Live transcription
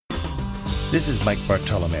This is Mike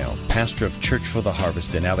Bartolomeo, pastor of Church for the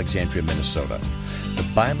Harvest in Alexandria, Minnesota.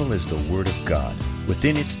 The Bible is the Word of God.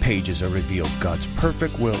 Within its pages are revealed God's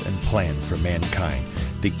perfect will and plan for mankind,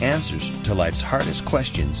 the answers to life's hardest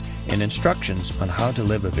questions, and instructions on how to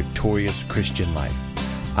live a victorious Christian life.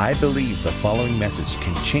 I believe the following message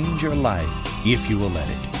can change your life if you will let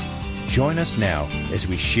it. Join us now as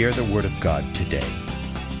we share the Word of God today.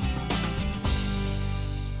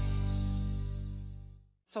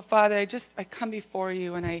 So, Father, I come before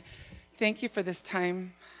you and I thank you for this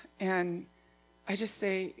time. And I just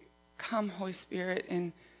say, come, Holy Spirit,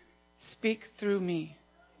 and speak through me.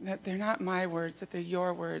 That they're not my words, that they're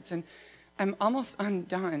your words. And I'm almost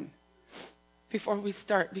undone before we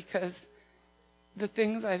start because the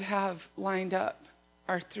things I have lined up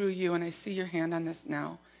are through you. And I see your hand on this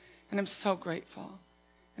now. And I'm so grateful.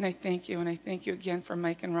 And I thank you. And I thank you again for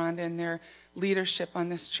Mike and Rhonda and their leadership on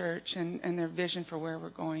this church and their vision for where we're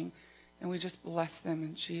going. And we just bless them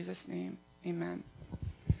in Jesus' name. Amen.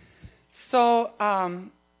 So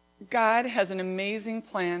God has an amazing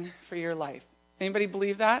plan for your life. Anybody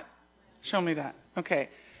believe that? Show me that. Okay.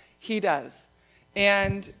 He does.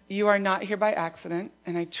 And you are not here by accident.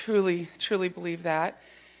 And I truly, truly believe that.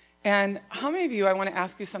 And how many of you, I want to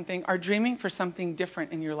ask you something, are dreaming for something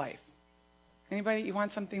different in your life? Anybody, you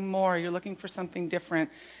want something more, you're looking for something different.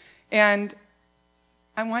 And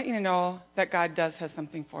I want you to know that God does have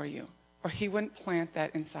something for you, or he wouldn't plant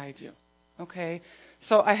that inside you, okay?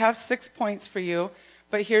 So I have 6 points for you,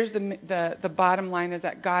 but here's the bottom line is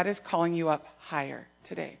that God is calling you up higher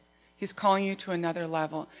today. He's calling you to another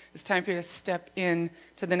level. It's time for you to step in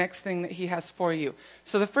to the next thing that he has for you.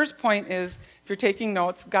 So the first point is, if you're taking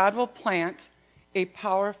notes, God will plant a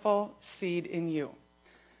powerful seed in you.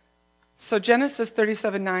 So Genesis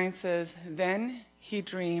 37:9 says, then he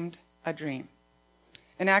dreamed a dream.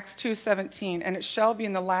 In Acts 2:17, and it shall be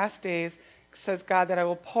in the last days, says God, that I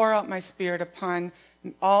will pour out my spirit upon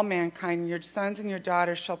all mankind, and your sons and your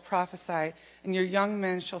daughters shall prophesy, and your young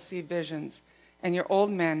men shall see visions, and your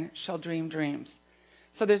old men shall dream dreams.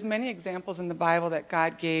 So there's many examples in the Bible that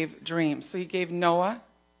God gave dreams. So he gave Noah,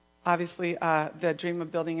 obviously, the dream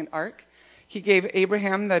of building an ark. He gave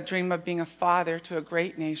Abraham the dream of being a father to a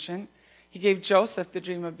great nation. He gave Joseph the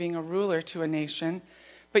dream of being a ruler to a nation.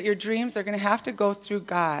 But your dreams are going to have to go through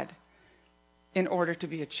God in order to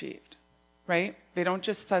be achieved, right? They don't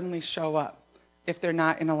just suddenly show up if they're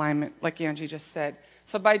not in alignment, like Angie just said.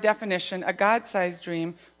 So by definition, a God-sized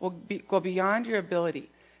dream will go beyond your ability,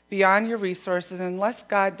 beyond your resources. And unless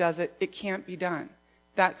God does it, it can't be done.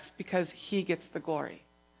 That's because he gets the glory.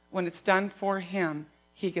 When it's done for him,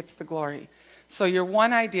 he gets the glory. So you're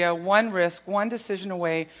one idea, one risk, one decision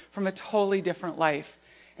away from a totally different life.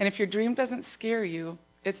 And if your dream doesn't scare you,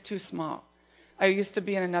 it's too small. I used to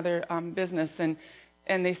be in another business, and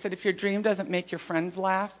they said if your dream doesn't make your friends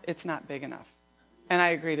laugh, it's not big enough. And I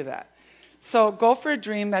agree to that. So go for a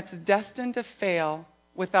dream that's destined to fail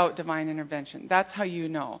without divine intervention. That's how you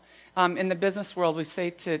know. In the business world, we say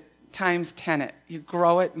to times 10 it. You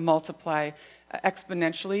grow it, multiply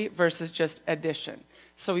exponentially versus just addition.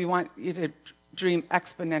 So we want you to dream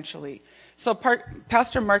exponentially. So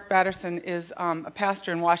Pastor Mark Batterson is a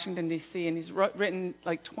pastor in Washington, D.C., and he's written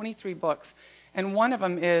like 23 books. And one of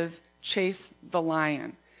them is Chase the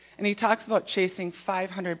Lion. And he talks about chasing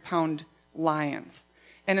 500-pound lions.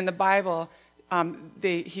 And in the Bible,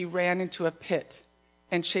 he ran into a pit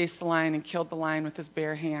and chased the lion and killed the lion with his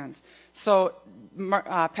bare hands. So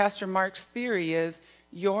Pastor Mark's theory is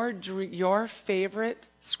your favorite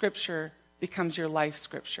scripture becomes your life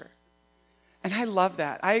scripture. And I love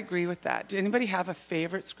that. I agree with that. Do anybody have a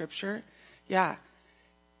favorite scripture? Yeah.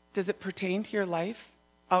 Does it pertain to your life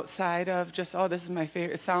outside of just, oh, this is my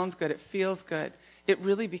favorite. It sounds good. It feels good. It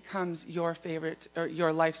really becomes your favorite or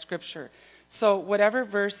your life scripture. So whatever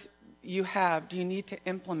verse you have, do you need to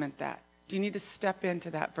implement that? Do you need to step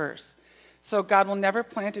into that verse? So God will never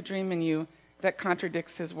plant a dream in you that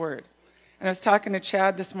contradicts his word. And I was talking to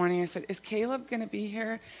Chad this morning. I said, is Caleb going to be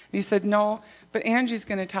here? And he said, no, but Angie's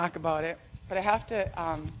going to talk about it. But I have to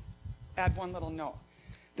add one little note.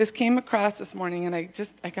 This came across this morning, and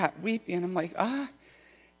I got weepy, and I'm like,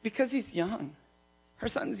 because he's young. Her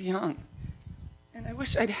son's young. And I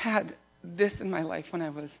wish I'd had this in my life when I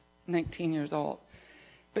was 19 years old.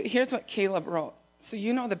 But here's what Caleb wrote. So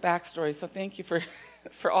you know the backstory, so thank you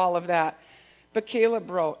for all of that. But Caleb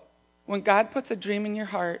wrote, when God puts a dream in your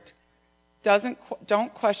heart,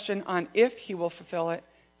 don't question on if he will fulfill it.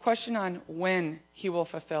 Question on when he will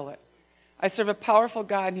fulfill it. I serve a powerful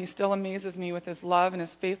God, and he still amazes me with his love and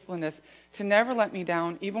his faithfulness to never let me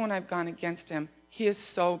down, even when I've gone against him. He is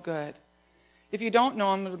so good. If you don't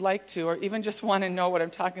know him and would like to, or even just want to know what I'm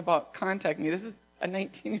talking about, contact me. This is a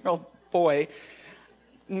 19-year-old boy,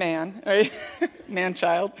 man, right?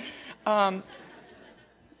 Man-child.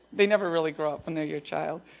 They never really grow up when they're your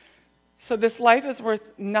child. So this life is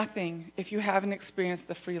worth nothing if you haven't experienced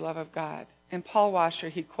the free love of God. And Paul Washer,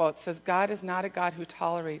 he quotes, says, God is not a God who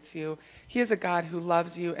tolerates you. He is a God who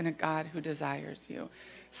loves you and a God who desires you.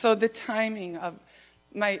 So the timing of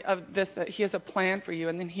this, that he has a plan for you.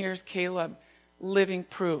 And then here's Caleb, living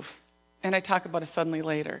proof. And I talk about a suddenly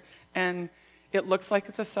later. And it looks like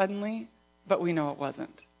it's a suddenly, but we know it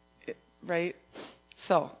wasn't. Right?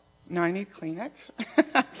 So, now I need Kleenex.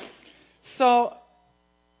 So,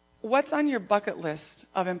 what's on your bucket list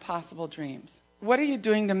of impossible dreams? What are you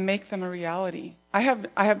doing to make them a reality? I've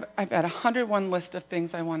had 101 list of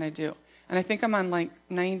things I want to do. And I think I'm on like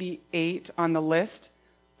 98 on the list,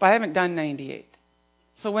 but I haven't done 98.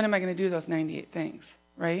 So when am I going to do those 98 things,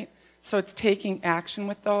 right? So it's taking action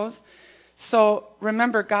with those. So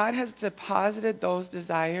remember, God has deposited those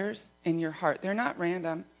desires in your heart. They're not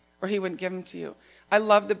random, or he wouldn't give them to you. I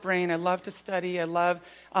love the brain. I love to study. I love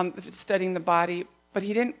studying the body. But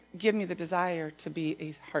he didn't give me the desire to be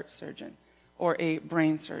a heart surgeon or a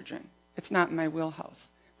brain surgeon. It's not in my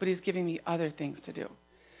wheelhouse. But he's giving me other things to do.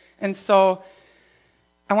 And so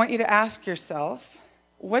I want you to ask yourself,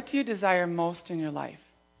 what do you desire most in your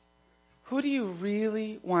life? Who do you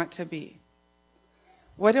really want to be?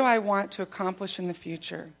 What do I want to accomplish in the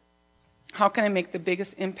future? How can I make the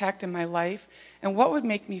biggest impact in my life? And what would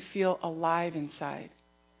make me feel alive inside?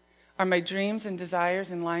 Are my dreams and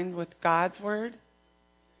desires in line with God's word?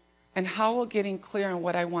 And how will getting clear on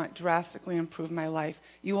what I want drastically improve my life?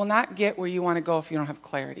 You will not get where you want to go if you don't have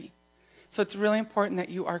clarity. So it's really important that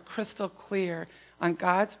you are crystal clear on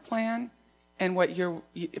God's plan and what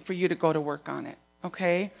for you to go to work on it.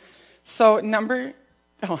 Okay? So we're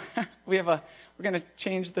going to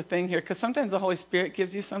change the thing here, because sometimes the Holy Spirit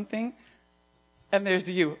gives you something and there's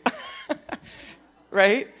you.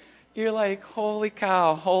 Right? You're like, holy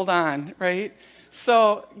cow, hold on, right?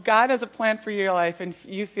 So God has a plan for your life, and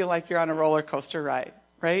you feel like you're on a roller coaster ride,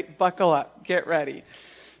 right? Buckle up, get ready.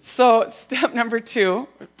 So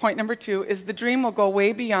point number 2, is the dream will go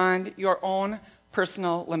way beyond your own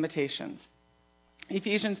personal limitations.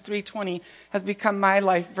 Ephesians 3:20 has become my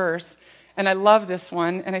life verse, and I love this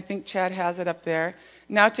one, and I think Chad has it up there.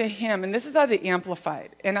 Now to him, and this is how the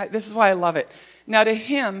Amplified, and this is why I love it. Now to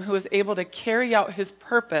him who is able to carry out his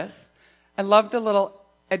purpose, I love the little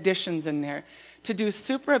additions in there, to do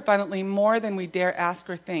super abundantly more than we dare ask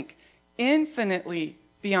or think, infinitely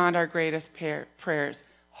beyond our greatest prayers,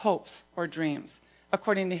 hopes, or dreams,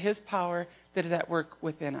 according to his power that is at work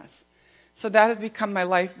within us. So that has become my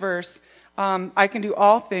life verse. I can do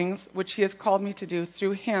all things which he has called me to do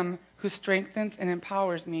through him who strengthens and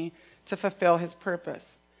empowers me to fulfill his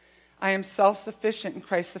purpose. I am self-sufficient in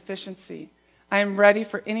Christ's sufficiency. I am ready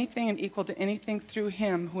for anything and equal to anything through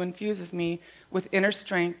him who infuses me with inner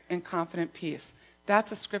strength and confident peace.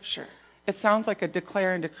 That's a scripture. It sounds like a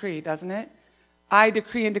declare and decree, doesn't it? I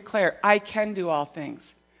decree and declare I can do all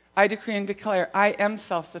things. I decree and declare I am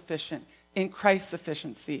self-sufficient in Christ's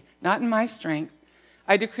sufficiency, not in my strength.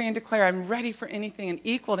 I decree and declare I'm ready for anything and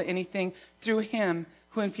equal to anything through him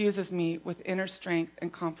who infuses me with inner strength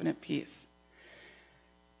and confident peace.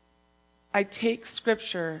 I take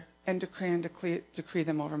scripture and decree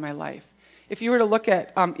them over my life. If you were to look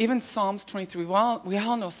at even Psalms 23, we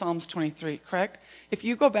all know Psalms 23, correct? If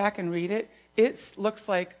you go back and read it, it looks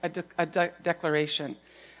like a declaration.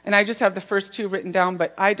 And I just have the first 2 written down,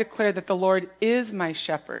 but I declare that the Lord is my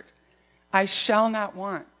shepherd. I shall not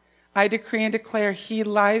want. I decree and declare he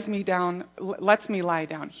lets me lie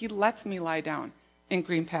down. He lets me lie down in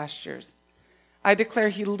green pastures. I declare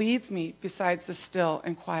he leads me besides the still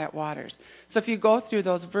and quiet waters. So if you go through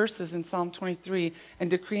those verses in Psalm 23 and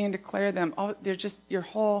decree and declare them, they're just your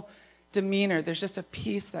whole demeanor. There's just a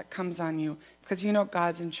peace that comes on you because you know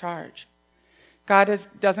God's in charge. God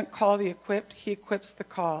doesn't call the equipped, he equips the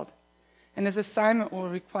called. And his assignment will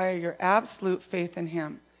require your absolute faith in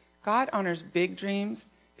him. God honors big dreams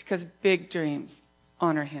because big dreams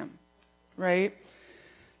honor him, right?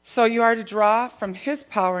 So you are to draw from his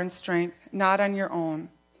power and strength, not on your own.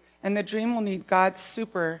 And the dream will need God's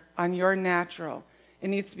super on your natural. It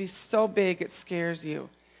needs to be so big it scares you.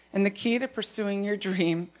 And the key to pursuing your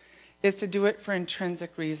dream is to do it for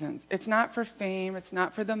intrinsic reasons. It's not for fame. It's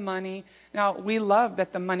not for the money. Now, we love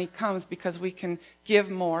that the money comes because we can give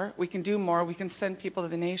more, we can do more, we can send people to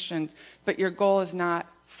the nations. But your goal is not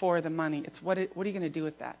for the money. It's what are you going to do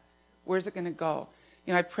with that? Where's it going to go?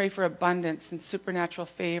 You know, I pray for abundance and supernatural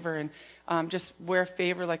favor and just wear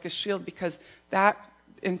favor like a shield because that,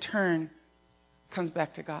 in turn, comes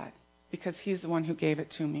back to God because he's the one who gave it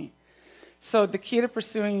to me. So the key to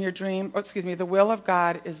pursuing your dream, the will of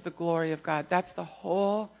God is the glory of God. That's the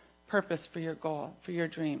whole purpose for your goal, for your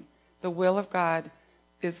dream. The will of God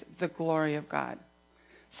is the glory of God.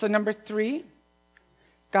 So number 3,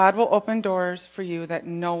 God will open doors for you that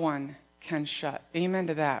no one can shut. Amen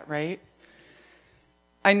to that, right?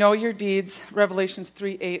 I know your deeds. Revelations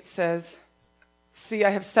 3:8 says, "See,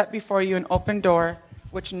 I have set before you an open door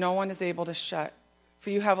which no one is able to shut. For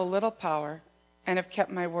you have a little power and have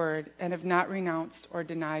kept my word and have not renounced or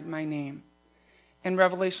denied my name." And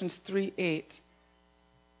Revelations 3:8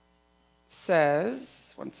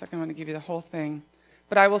 says, one second, I want to give you the whole thing.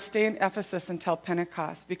 "But I will stay in Ephesus until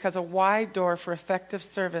Pentecost, because a wide door for effective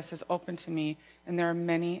service is open to me, and there are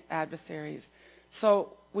many adversaries."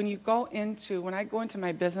 So when I go into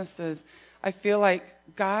my businesses, I feel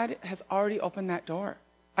like God has already opened that door.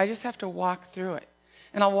 I just have to walk through it.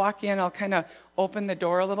 And I'll walk in, I'll kind of open the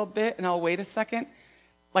door a little bit, and I'll wait a second,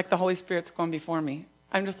 like the Holy Spirit's going before me.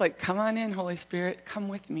 I'm just like, "Come on in, Holy Spirit, come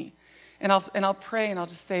with me." And I'll pray, and I'll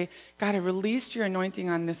just say, "God, I released your anointing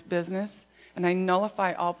on this business, and I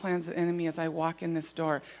nullify all plans of the enemy as I walk in this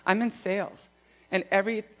door." I'm in sales, and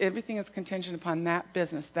everything is contingent upon that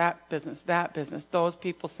business, those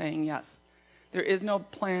people saying yes. There is no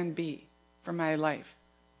plan B for my life.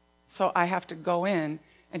 So I have to go in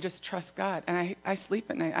and just trust God. And I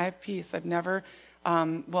sleep at night. I have peace. I've never,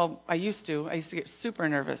 I used to get super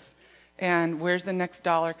nervous. And where's the next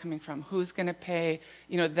dollar coming from? Who's going to pay,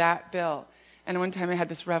 that bill? And one time I had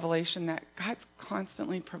this revelation that God's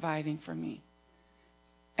constantly providing for me.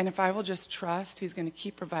 And if I will just trust, he's going to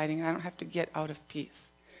keep providing, and I don't have to get out of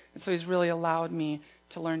peace. And so he's really allowed me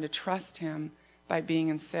to learn to trust him by being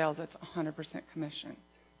in sales. That's 100% commission.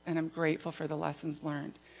 And I'm grateful for the lessons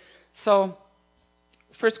learned. So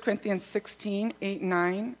 1 Corinthians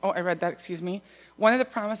 16:8-9. Oh, I read that, excuse me. One of the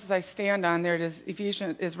promises I stand on, there it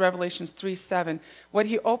is, Revelations 3:7. "What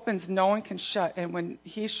he opens, no one can shut, and when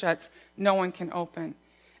he shuts, no one can open."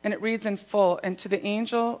 And it reads in full, "And to the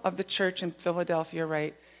angel of the church in Philadelphia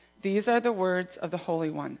write, these are the words of the Holy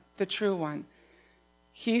One, the true one.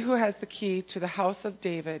 He who has the key to the house of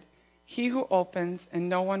David, he who opens, and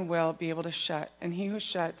no one will be able to shut, and he who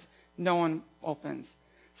shuts, no one opens."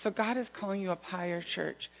 So God is calling you up higher,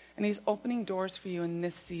 church, and he's opening doors for you in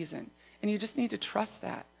this season. And you just need to trust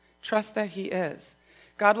that. Trust that he is.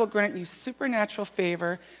 God will grant you supernatural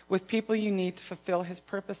favor with people you need to fulfill his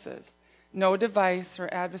purposes. No device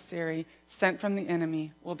or adversary sent from the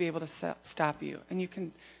enemy will be able to stop you. And you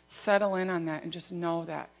can settle in on that and just know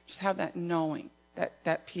that. Just have that knowing,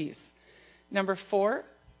 that peace. Number 4,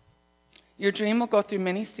 your dream will go through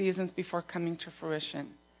many seasons before coming to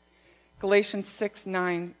fruition. Galatians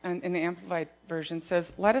 6:9 in the Amplified Version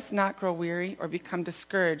says, "Let us not grow weary or become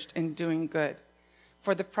discouraged in doing good.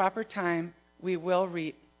 For the proper time we will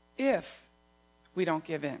reap if we don't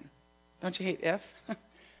give in." Don't you hate if?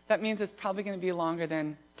 That means it's probably going to be longer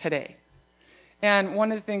than today. And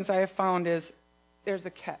one of the things I have found is there's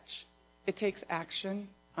a catch. It takes action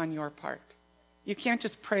on your part. You can't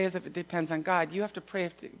just pray as if it depends on God. You have to pray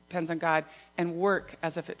if it depends on God and work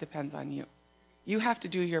as if it depends on you. You have to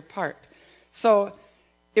do your part. So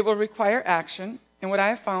it will require action. And what I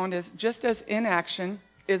have found is just as inaction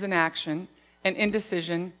is an action and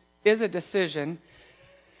indecision is a decision,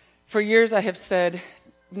 for years I have said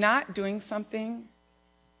not doing something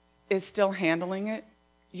is still handling it.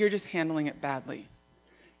 You're just handling it badly.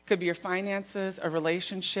 It could be your finances, a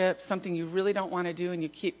relationship, something you really don't want to do and you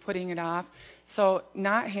keep putting it off. So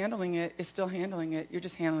not handling it is still handling it. You're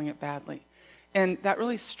just handling it badly. And that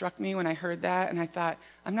really struck me when I heard that, and I thought,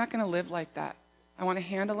 I'm not going to live like that. I want to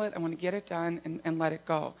handle it, I want to get it done, and let it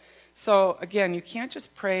go. So again, you can't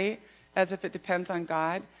just pray as if it depends on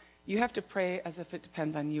God. You have to pray as if it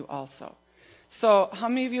depends on you also. So how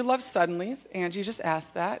many of you love suddenlies? Angie just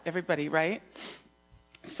asked that. Everybody, right?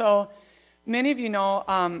 So many of you know,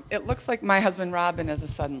 it looks like my husband Robin is a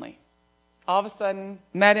suddenly. All of a sudden,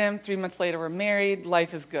 met him, 3 months later we're married,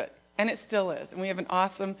 life is good. And it still is. And we have an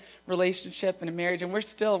awesome relationship and a marriage. And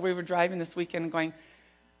we were driving this weekend and going,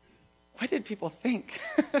 what did people think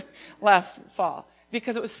last fall?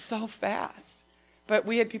 Because it was so fast. But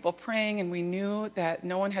we had people praying, and we knew that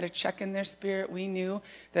no one had a check in their spirit. We knew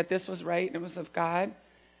that this was right and it was of God.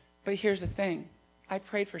 But here's the thing. I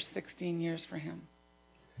prayed for 16 years for him.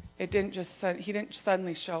 He didn't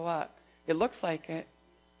suddenly show up. It looks like it,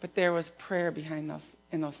 but there was prayer behind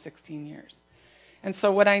in those 16 years. And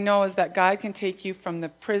so what I know is that God can take you from the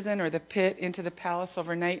prison or the pit into the palace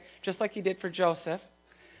overnight, just like he did for Joseph.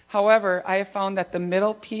 However, I have found that the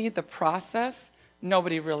middle P, the process,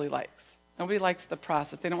 nobody really likes. Nobody likes the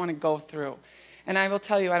process. They don't want to go through. And I will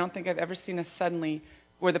tell you, I don't think I've ever seen a suddenly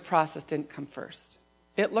where the process didn't come first.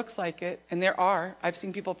 It looks like it, and I've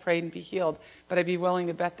seen people pray and be healed, but I'd be willing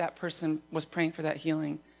to bet that person was praying for that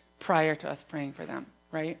healing prior to us praying for them,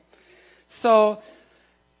 right? So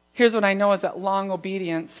here's what I know is that long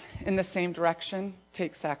obedience in the same direction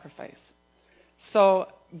takes sacrifice.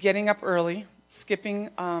 So getting up early, skipping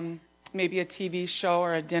maybe a TV show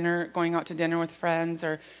or a dinner, going out to dinner with friends,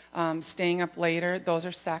 or staying up later, those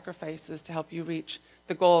are sacrifices to help you reach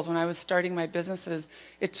the goals. When I was starting my businesses,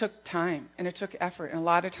 it took time and it took effort and a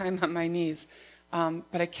lot of time on my knees,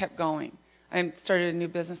 but I kept going. I started a new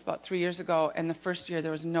business about 3 years ago, and the first year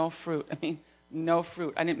there was no fruit. No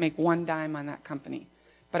fruit. I didn't make one dime on that company.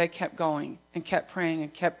 But I kept going and kept praying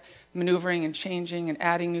and kept maneuvering and changing and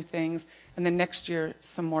adding new things. And then next year,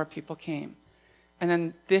 some more people came. And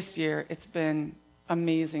then this year, it's been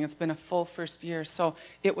amazing. It's been a full first year. So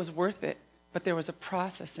it was worth it. But there was a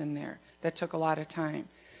process in there that took a lot of time.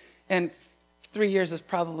 And 3 years is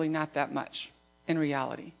probably not that much in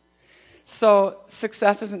reality. So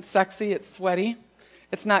success isn't sexy, it's sweaty.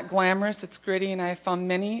 It's not glamorous, it's gritty. And I have found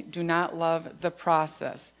many do not love the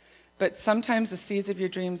process. But sometimes the seeds of your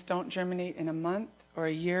dreams don't germinate in a month or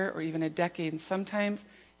a year or even a decade. And sometimes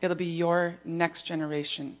it'll be your next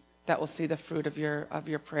generation that will see the fruit of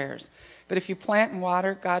your prayers. But if you plant and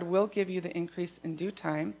water, God will give you the increase in due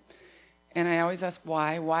time. And I always ask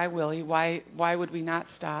why. Why will he? Why would we not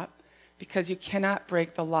stop? Because you cannot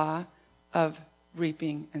break the law of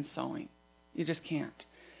reaping and sowing. You just can't.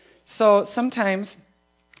 So sometimes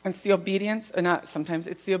it's the obedience, or not sometimes,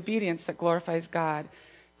 it's the obedience that glorifies God.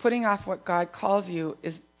 Putting off what God calls you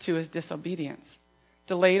is disobedience.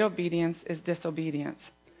 Delayed obedience is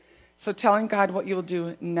disobedience. So telling God what you will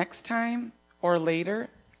do next time or later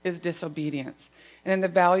is disobedience. And in the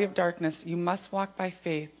valley of darkness, you must walk by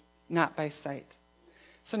faith, not by sight.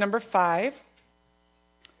 So number 5,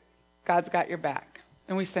 God's got your back.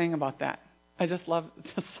 And we sang about that. I just love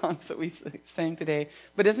the songs that we sang today.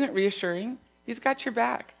 But isn't it reassuring? He's got your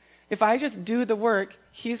back. If I just do the work,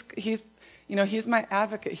 he's my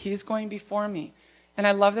advocate. He's going before me. And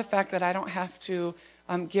I love the fact that I don't have to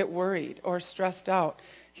get worried or stressed out.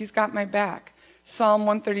 He's got my back. Psalm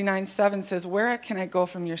 139:7 says, "Where can I go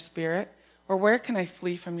from your spirit? Or where can I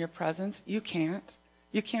flee from your presence?" You can't.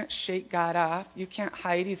 You can't shake God off. You can't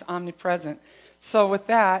hide. He's omnipresent. So with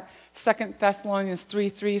that, 2 Thessalonians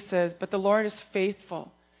 3:3 says, "But the Lord is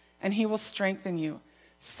faithful, and he will strengthen you,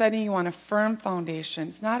 setting you on a firm foundation."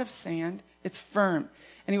 It's not of sand, it's firm.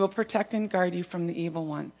 "And he will protect and guard you from the evil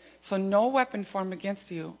one. So no weapon formed against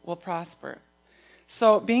you will prosper."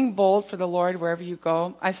 So being bold for the Lord wherever you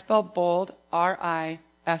go, I spell bold,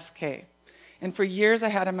 R-I-S-K. And for years I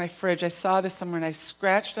had on my fridge, I saw this somewhere, and I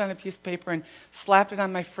scratched it on a piece of paper and slapped it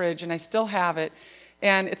on my fridge, and I still have it.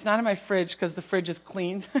 And it's not in my fridge because the fridge is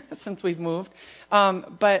clean since we've moved.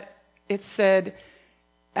 But it said,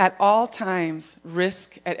 "At all times,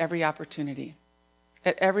 risk at every opportunity."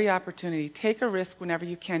 At every opportunity. Take a risk whenever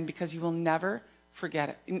you can, because you will never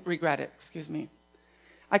regret it.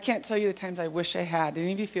 I can't tell you the times I wish I had. Did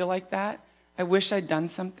any of you feel like that? I wish I'd done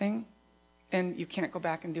something, and you can't go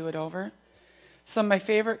back and do it over. So my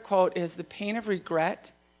favorite quote is, "The pain of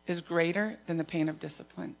regret is greater than the pain of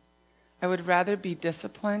discipline." I would rather be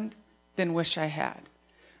disciplined than wish I had.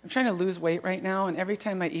 I'm trying to lose weight right now, and every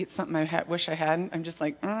time I eat something I wish I hadn't, I'm just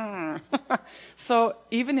like, So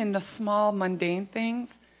even in the small, mundane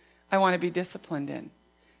things, I want to be disciplined in.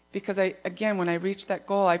 Because when I reached that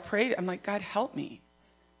goal, I prayed, I'm like, God, help me.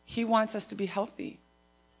 He wants us to be healthy.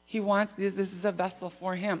 This is a vessel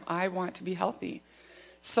for him. I want to be healthy.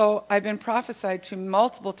 So I've been prophesied to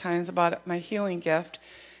multiple times about my healing gift,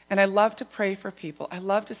 and I love to pray for people. I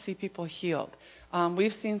love to see people healed.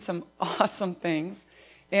 We've seen some awesome things,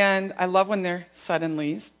 and I love when they're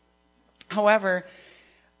suddenlies. However,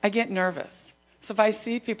 I get nervous. So if I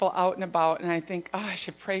see people out and about and I think, I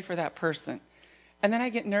should pray for that person, and then I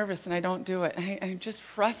get nervous and I don't do it. And I'm just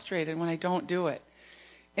frustrated when I don't do it.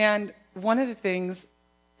 And one of the things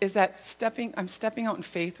is that I'm stepping out in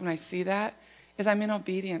faith when I see that, is I'm in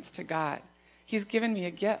obedience to God. He's given me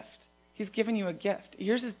a gift. He's given you a gift.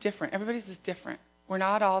 Yours is different. Everybody's is different. We're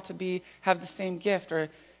not all to have the same gift, or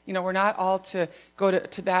we're not all to go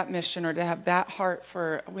to that mission or to have that heart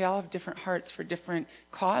we all have different hearts for different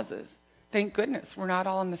causes. Thank goodness we're not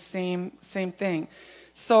all in the same thing.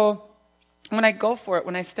 So when I go for it,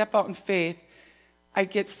 when I step out in faith, I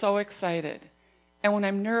get so excited. And when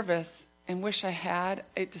I'm nervous and wish I had,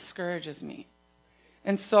 it discourages me.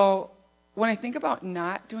 And so when I think about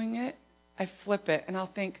not doing it, I flip it and I'll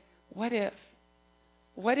think, what if?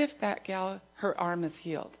 What if that gal, her arm is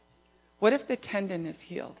healed? What if the tendon is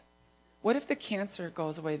healed? What if the cancer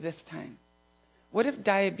goes away this time? What if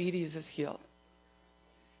diabetes is healed?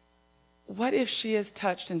 What if she is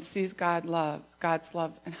touched and sees God's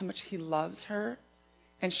love, and how much he loves her,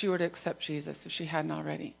 and she were to accept Jesus if she hadn't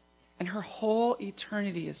already? And her whole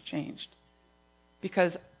eternity is changed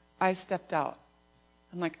because I stepped out.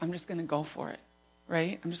 I'm like, I'm just going to go for it,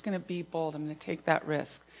 right? I'm just going to be bold. I'm going to take that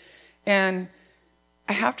risk. And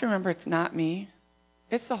I have to remember it's not me.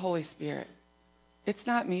 It's the Holy Spirit. It's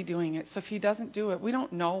not me doing it. So if he doesn't do it, we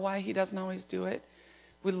don't know why he doesn't always do it.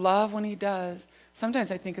 We love when he does.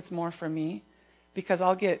 Sometimes I think it's more for me because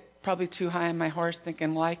I'll get probably too high on my horse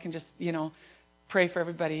thinking, well, I can just, pray for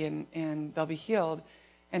everybody and they'll be healed.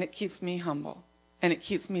 And it keeps me humble and it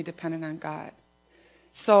keeps me dependent on God.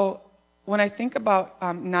 So when I think about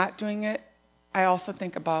not doing it, I also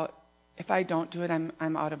think about if I don't do it,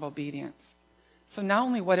 I'm out of obedience. So not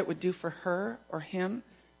only what it would do for her or him,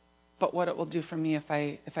 but what it will do for me if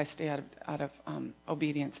I stay out of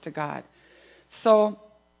obedience to God. So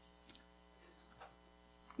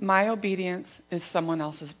my obedience is someone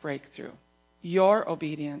else's breakthrough. Your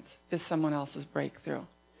obedience is someone else's breakthrough.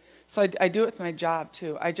 So I do it with my job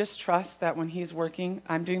too. I just trust that when he's working,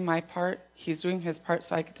 I'm doing my part, he's doing his part,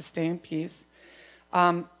 so I get to stay in peace.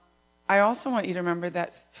 I also want you to remember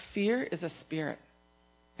that fear is a spirit.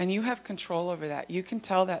 And you have control over that. You can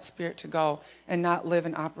tell that spirit to go and not live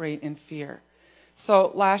and operate in fear.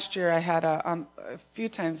 So last year I had a few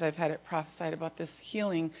times I've had it prophesied about this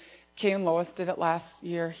healing. Kay and Lois did it last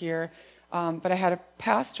year here. But I had a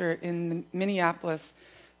pastor in Minneapolis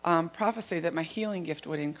prophesy that my healing gift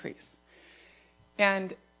would increase.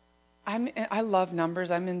 And I love numbers.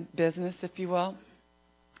 I'm in business, if you will.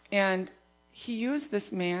 And he used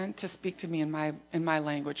this man to speak to me in my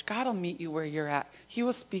language. God will meet you where you're at. He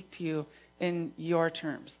will speak to you in your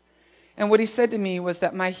terms. And what he said to me was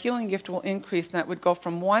that my healing gift will increase, and that would go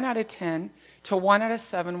from 1 out of 10 to 1 out of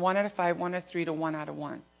 7, 1 out of 5, 1 out of 3 to 1 out of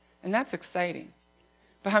 1. And that's exciting.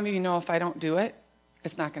 But how many of you know if I don't do it,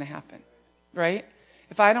 it's not going to happen, right?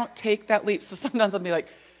 If I don't take that leap, so sometimes I'll be like,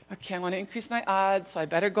 okay, I want to increase my odds, so I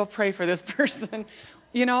better go pray for this person.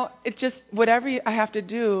 It just, whatever I have to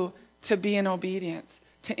do to be in obedience,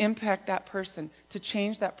 to impact that person, to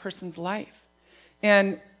change that person's life.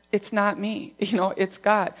 And it's not me, it's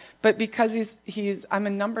God. But because I'm a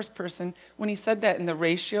numbers person, when he said that in the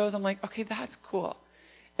ratios, I'm like, okay, that's cool.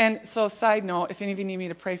 And so side note, if any of you need me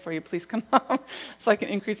to pray for you, please come up so I can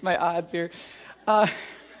increase my odds here. But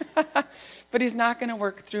he's not going to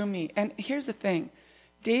work through me. And here's the thing.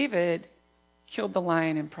 David killed the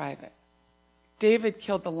lion in private. David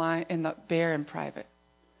killed the lion and the bear in private.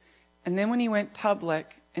 And then when he went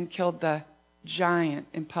public and killed the giant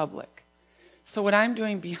in public. So what I'm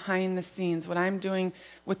doing behind the scenes, what I'm doing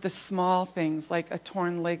with the small things like a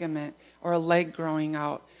torn ligament or a leg growing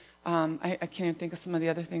out, I can't even think of some of the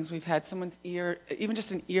other things we've had. Someone's ear, even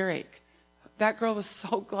just an earache. That girl was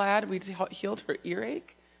so glad we healed her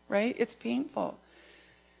earache, right? It's painful.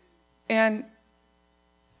 And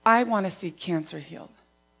I want to see cancer healed.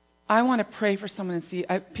 I want to pray for someone and see,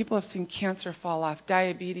 people have seen cancer fall off,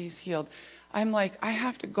 diabetes healed. I'm like, I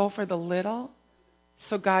have to go for the little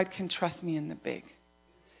so God can trust me in the big.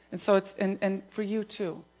 And so it's, and for you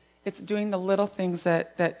too, it's doing the little things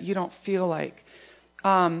that you don't feel like.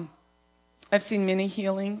 I've seen many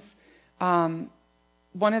healings.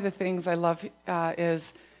 One of the things I love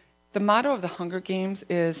is the motto of the Hunger Games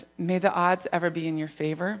is, may the odds ever be in your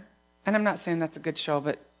favor. And I'm not saying that's a good show,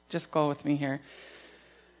 but just go with me here.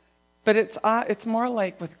 But it's more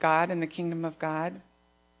like with God and the kingdom of God,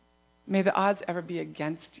 may the odds ever be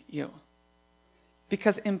against you.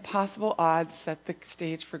 Because impossible odds set the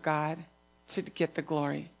stage for God to get the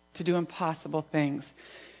glory, to do impossible things.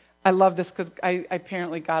 I love this because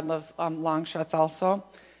apparently God loves long shots also.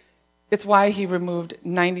 It's why he removed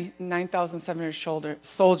 9,700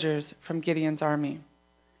 soldiers from Gideon's army.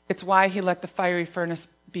 It's why he let the fiery furnace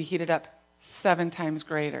be heated up 7 times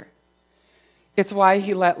greater. It's why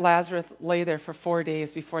he let Lazarus lay there for 4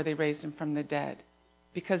 days before they raised him from the dead.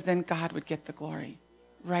 Because then God would get the glory,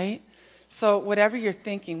 right? So whatever you're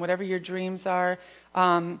thinking, whatever your dreams are,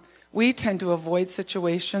 we tend to avoid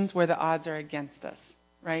situations where the odds are against us,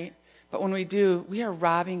 right? But when we do, we are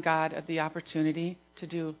robbing God of the opportunity to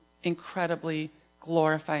do incredibly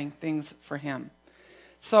glorifying things for him.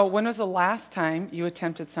 So when was the last time you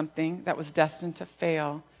attempted something that was destined to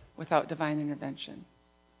fail without divine intervention,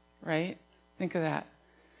 right? Think of that.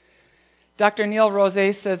 Dr. Neil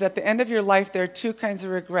Rose says, at the end of your life, there are 2 kinds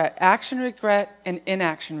of regret, action regret and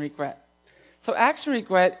inaction regret. So action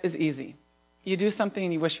regret is easy. You do something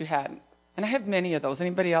and you wish you hadn't. And I have many of those.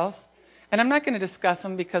 Anybody else? And I'm not going to discuss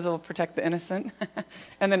them because it will protect the innocent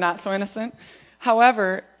and the not so innocent.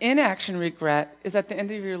 However, inaction regret is at the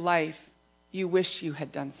end of your life, you wish you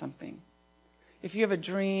had done something. If you have a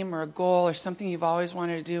dream or a goal or something you've always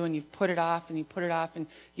wanted to do and you've put it off and you put it off and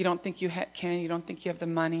you don't think you can, you don't think you have the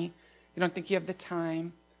money, you don't think you have the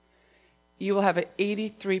time, you will have an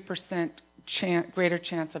 83% greater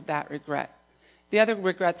chance of that regret. The other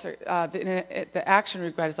regrets are, the action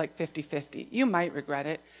regret is like 50-50. You might regret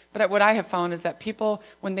it, but what I have found is that people,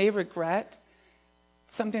 when they regret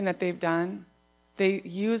something that they've done, they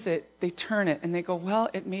use it, they turn it, and they go, well,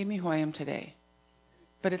 it made me who I am today.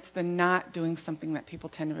 But it's the not doing something that people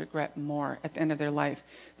tend to regret more at the end of their life.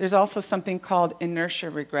 There's also something called inertia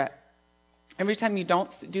regret. Every time you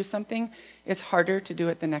don't do something, it's harder to do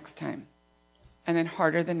it the next time. And then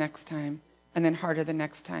harder the next time. And then harder the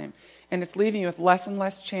next time. And it's leaving you with less and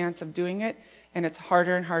less chance of doing it, and it's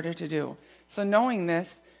harder and harder to do. So knowing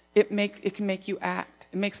this, it can make you act.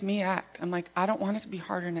 It makes me act. I'm like, I don't want it to be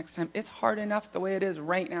harder next time. It's hard enough the way it is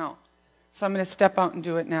right now. So I'm going to step out and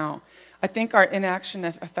do it now. I think our inaction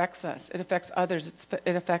affects us. It affects others.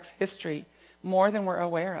 It affects history more than we're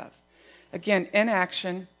aware of. Again,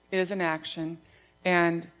 inaction is an action,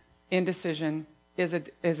 and indecision is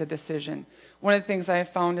a decision. One of the things I have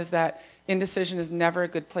found is that indecision is never a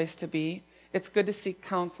good place to be. It's good to seek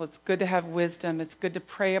counsel. It's good to have wisdom. It's good to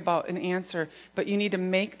pray about an answer. But you need to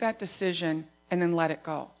make that decision and then let it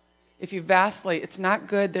go. If you vacillate, it's not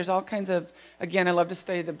good. There's all kinds of, again, I love to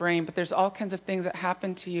study the brain, but there's all kinds of things that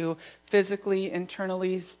happen to you physically,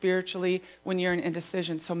 internally, spiritually when you're in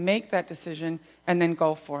indecision. So make that decision and then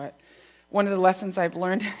go for it. One of the lessons I've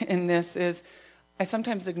learned in this is I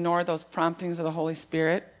sometimes ignore those promptings of the Holy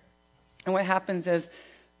Spirit. And what happens is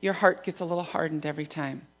your heart gets a little hardened every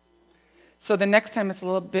time. So the next time it's a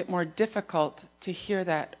little bit more difficult to hear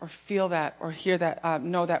that or feel that or hear that,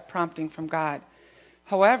 know that prompting from God.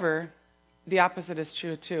 However, the opposite is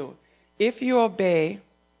true too. If you obey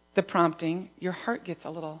the prompting, your heart gets a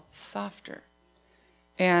little softer.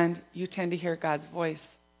 And you tend to hear God's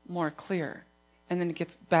voice more clear. And then it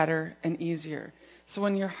gets better and easier. So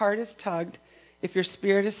when your heart is tugged, if your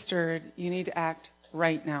spirit is stirred, you need to act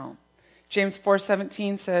right now. James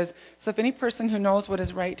 4:17 says, so if any person who knows what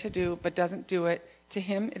is right to do but doesn't do it, to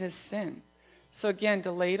him it is sin. So again,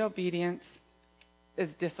 delayed obedience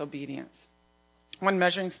is disobedience. One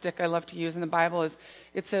measuring stick I love to use in the Bible is,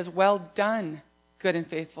 it says, well done, good and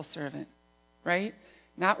faithful servant, right?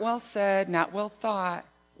 Not well said, not well thought,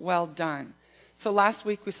 well done. So last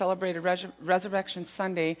week we celebrated Resurrection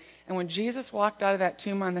Sunday, and when Jesus walked out of that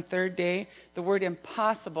tomb on the third day, the word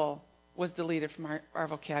impossible was deleted from our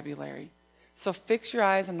vocabulary. So fix your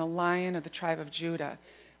eyes on the Lion of the tribe of Judah,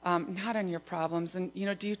 not on your problems. And,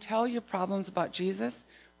 do you tell your problems about Jesus,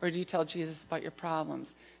 or do you tell Jesus about your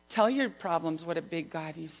problems? Tell your problems what a big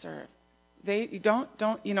God you serve. We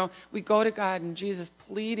go to God and Jesus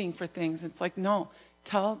pleading for things. It's like, no,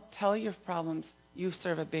 tell your problems you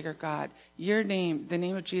serve a bigger God. Your name, the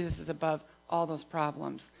name of Jesus, is above all those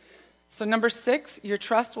problems. So number 6, your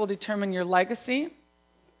trust will determine your legacy.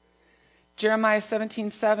 Jeremiah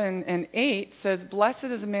 17:7 and 8 says, blessed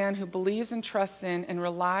is a man who believes and trusts in and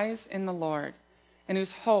relies in the Lord, and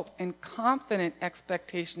whose hope and confident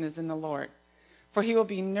expectation is in the Lord. For he will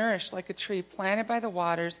be nourished like a tree planted by the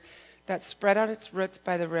waters that spread out its roots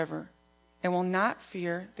by the river, and will not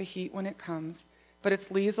fear the heat when it comes, but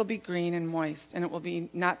its leaves will be green and moist, and it will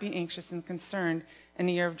not be anxious and concerned in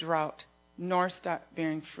the year of drought, nor stop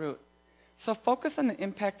bearing fruit. So focus on the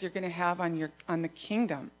impact you're going to have on the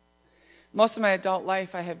kingdom. Most of my adult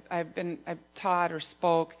life, I've taught or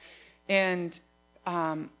spoke, and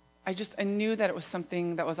I knew that it was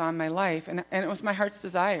something that was on my life, and it was my heart's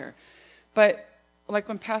desire. But like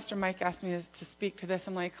when Pastor Mike asked me to speak to this,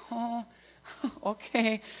 I'm like, oh,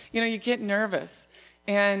 okay. You get nervous,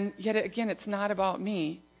 and yet again, it's not about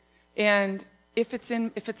me. And if it's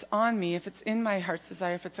on me, if it's in my heart's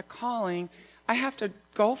desire, if it's a calling, I have to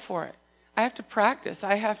go for it. I have to practice.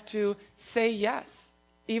 I have to say yes,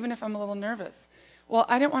 even if I'm a little nervous. Well,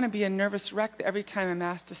 I didn't want to be a nervous wreck every time I'm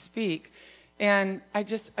asked to speak. And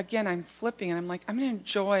I'm flipping, and I'm like, I'm going to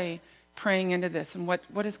enjoy praying into this, and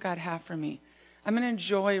what does God have for me? I'm going to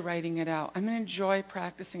enjoy writing it out. I'm going to enjoy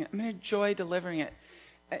practicing it. I'm going to enjoy delivering it.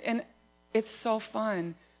 And it's so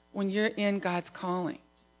fun when you're in God's calling,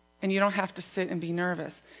 and you don't have to sit and be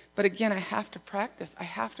nervous. But again, I have to practice. I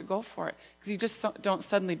have to go for it, because you just don't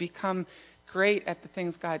suddenly become great at the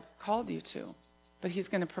things God called you to. But he's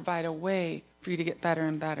going to provide a way for you to get better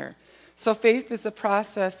and better. So faith is a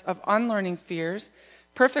process of unlearning fears.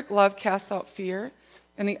 Perfect love casts out fear,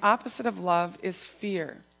 and the opposite of love is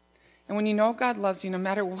fear. And when you know God loves you, no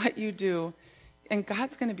matter what you do, and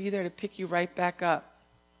God's going to be there to pick you right back up.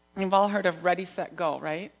 You've all heard of ready, set, go,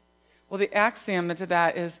 right? Well, the axiom to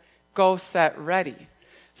that is go, set, ready.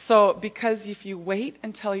 So because if you wait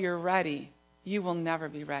until you're ready, you will never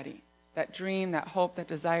be ready. That dream, that hope, that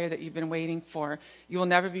desire that you've been waiting for, you will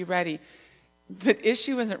never be ready. The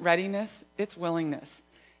issue isn't readiness, it's willingness.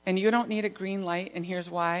 And you don't need a green light, and here's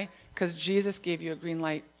why. Because Jesus gave you a green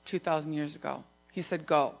light 2,000 years ago. He said,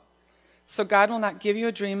 go. So God will not give you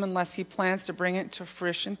a dream unless he plans to bring it to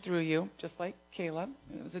fruition through you, just like Caleb.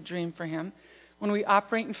 It was a dream for him. When we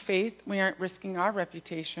operate in faith, we aren't risking our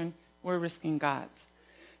reputation, we're risking God's.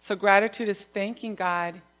 So gratitude is thanking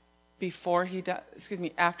God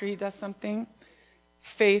after he does something.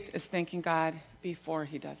 Faith is thanking God before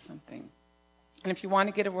he does something. And if you want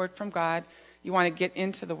to get a word from God, you want to get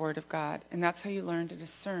into the Word of God. And that's how you learn to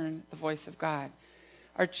discern the voice of God.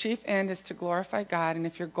 Our chief end is to glorify God. And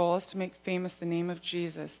if your goal is to make famous the name of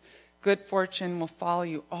Jesus, good fortune will follow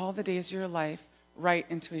you all the days of your life right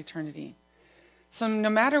into eternity. So no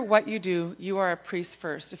matter what you do, you are a priest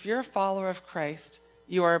first. If you're a follower of Christ,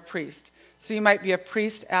 you are a priest. So you might be a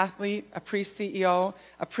priest athlete, a priest CEO,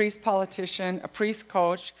 a priest politician, a priest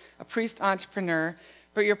coach, a priest entrepreneur,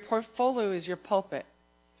 but your portfolio is your pulpit.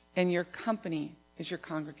 And your company is your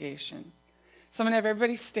congregation. So I'm going to have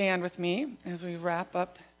everybody stand with me as we wrap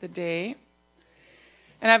up the day.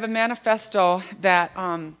 And I have a manifesto that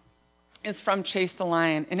is from Chase the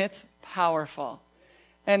Lion, and it's powerful.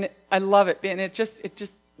 And I love it. And it just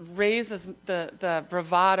raises the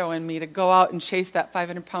bravado in me to go out and chase that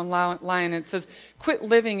 500-pound lion. And it says, quit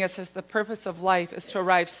living as if the purpose of life is to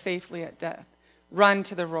arrive safely at death. Run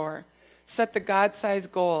to the roar. Set the God-sized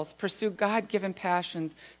goals. Pursue God-given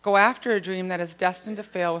passions. Go after a dream that is destined to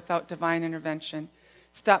fail without divine intervention.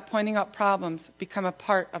 Stop pointing out problems. Become a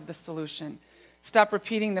part of the solution. Stop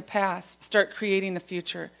repeating the past. Start creating the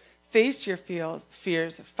future. Face your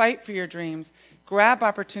fears. Fight for your dreams. Grab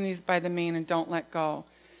opportunities by the mane and don't let go.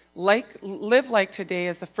 Live like today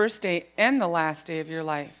is the first day and the last day of your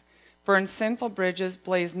life. Burn sinful bridges.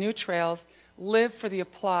 Blaze new trails. Live for the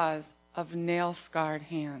applause of nail-scarred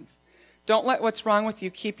hands. Don't let what's wrong with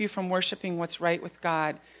you keep you from worshiping what's right with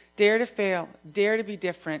God. Dare to fail. Dare to be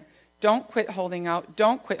different. Don't quit holding out.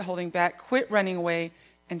 Don't quit holding back. Quit running away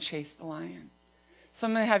and chase the lion. So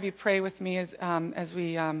I'm going to have you pray with me as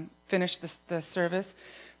we finish the service.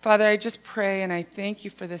 Father, I just pray and I thank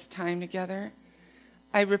you for this time together.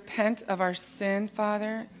 I repent of our sin,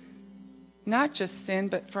 Father. Not just sin,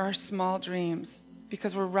 but for our small dreams.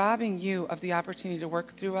 Because we're robbing you of the opportunity to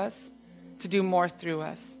work through us, to do more through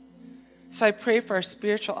us. So I pray for our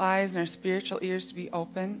spiritual eyes and our spiritual ears to be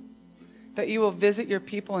open, that you will visit your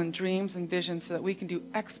people in dreams and visions so that we can do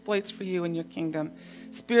exploits for you in your kingdom.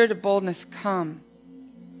 Spirit of boldness, come.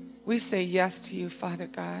 We say yes to you, Father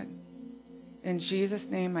God. In Jesus'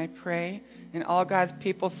 name I pray. And all God's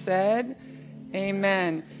people said,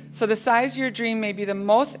 amen. So the size of your dream may be the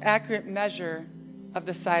most accurate measure of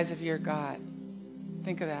the size of your God.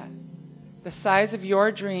 Think of that. The size of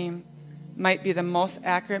your dream might be the most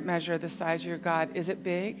accurate measure of the size of your God. Is it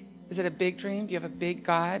big? Is it a big dream? Do you have a big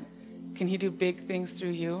God? Can he do big things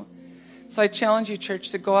through you? So I challenge you,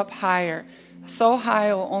 church, to go up higher. So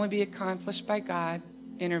high it will only be accomplished by God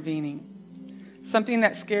intervening. Something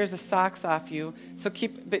that scares the socks off you.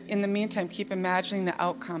 But in the meantime, keep imagining the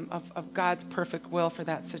outcome of God's perfect will for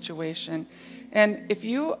that situation. And if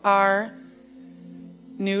you are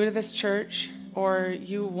new to this church, or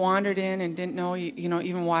you wandered in and didn't know,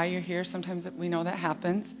 even why you're here. Sometimes we know that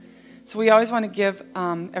happens. So we always want to give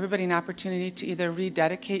everybody an opportunity to either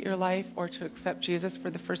rededicate your life or to accept Jesus for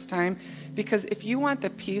the first time. Because if you want the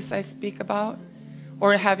peace I speak about,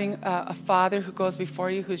 or having a father who goes before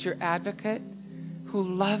you, who's your advocate, who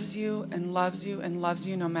loves you and loves you and loves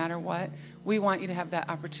you no matter what, we want you to have that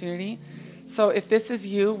opportunity. So if this is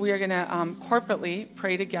you, we are going to corporately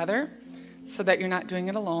pray together so that you're not doing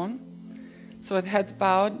it alone. So with heads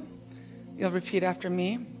bowed, you'll repeat after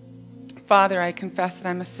me. Father, I confess that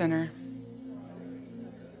I'm a sinner.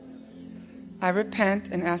 I repent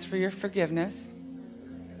and ask for your forgiveness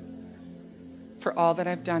for all that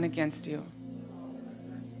I've done against you.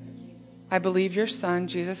 I believe your Son,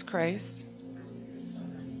 Jesus Christ,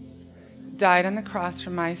 died on the cross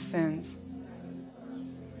for my sins,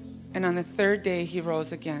 and on the third day he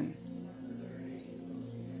rose again.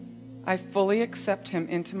 I fully accept him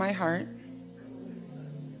into my heart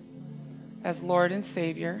as Lord and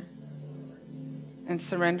Savior, and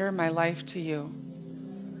surrender my life to you.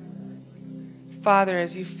 Father,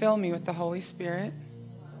 as you fill me with the Holy Spirit,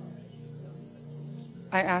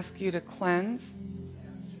 I ask you to cleanse,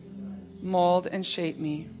 mold, and shape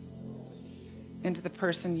me into the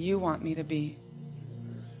person you want me to be.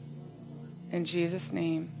 In Jesus'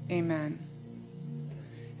 name, amen.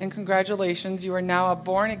 And congratulations, you are now a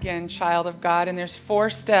born-again child of God, and there's 4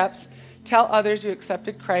 steps. Tell others you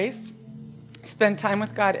accepted Christ. Spend time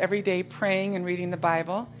with God every day praying and reading the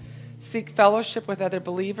Bible. Seek fellowship with other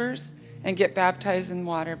believers, and get baptized in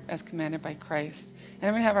water as commanded by Christ. And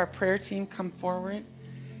I'm going to have our prayer team come forward.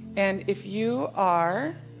 And if you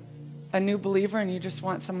are a new believer and you just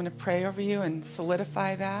want someone to pray over you and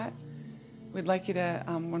solidify that, we'd like you to,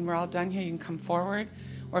 when we're all done here, you can come forward.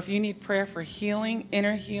 Or if you need prayer for healing,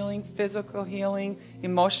 inner healing, physical healing,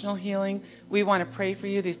 emotional healing, we want to pray for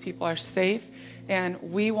you. These people are safe, and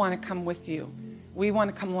we want to come with you. We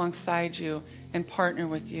want to come alongside you and partner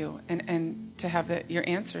with you and to have your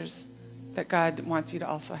answers that God wants you to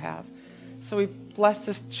also have. So we bless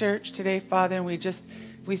this church today, Father, and we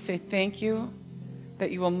say thank you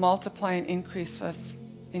that you will multiply and increase us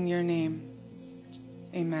in your name.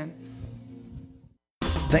 Amen.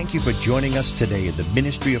 Thank you for joining us today in the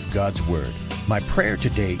ministry of God's Word. My prayer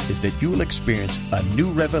today is that you will experience a new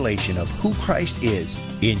revelation of who Christ is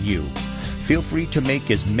in you. Feel free to make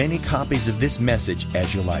as many copies of this message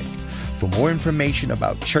as you like. For more information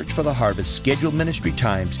about Church for the Harvest scheduled ministry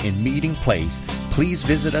times and meeting place, please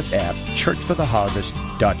visit us at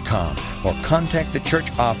churchfortheharvest.com or contact the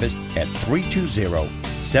church office at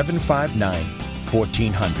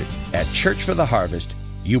 320-759-1400. At Church for the Harvest,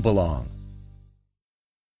 you belong.